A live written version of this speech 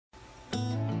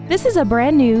This is a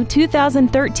brand new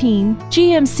 2013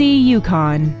 GMC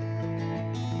Yukon.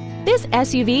 This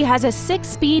SUV has a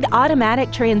 6-speed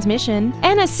automatic transmission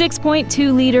and a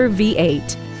 6.2-liter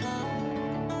V8.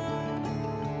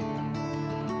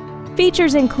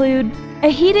 Features include a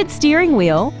heated steering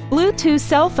wheel, Bluetooth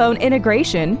cell phone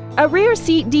integration, a rear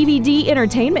seat DVD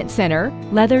entertainment center,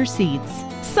 leather seats,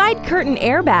 side curtain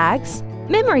airbags,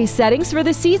 memory settings for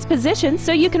the seat's position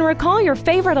so you can recall your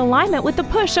favorite alignment with the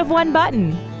push of one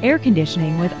button, air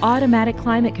conditioning with automatic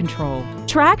climate control,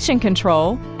 traction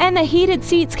control, and the heated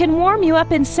seats can warm you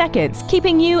up in seconds,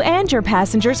 keeping you and your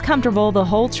passengers comfortable the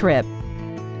whole trip.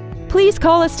 Please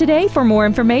call us today for more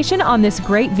information on this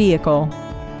great vehicle.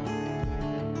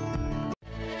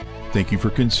 Thank you for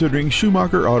considering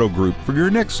Schumacher Auto Group for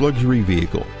your next luxury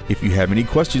vehicle. If you have any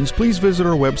questions, please visit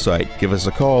our website, give us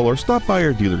a call, or stop by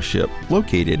our dealership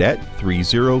located at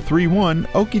 3031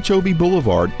 Okeechobee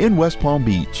Boulevard in West Palm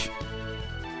Beach.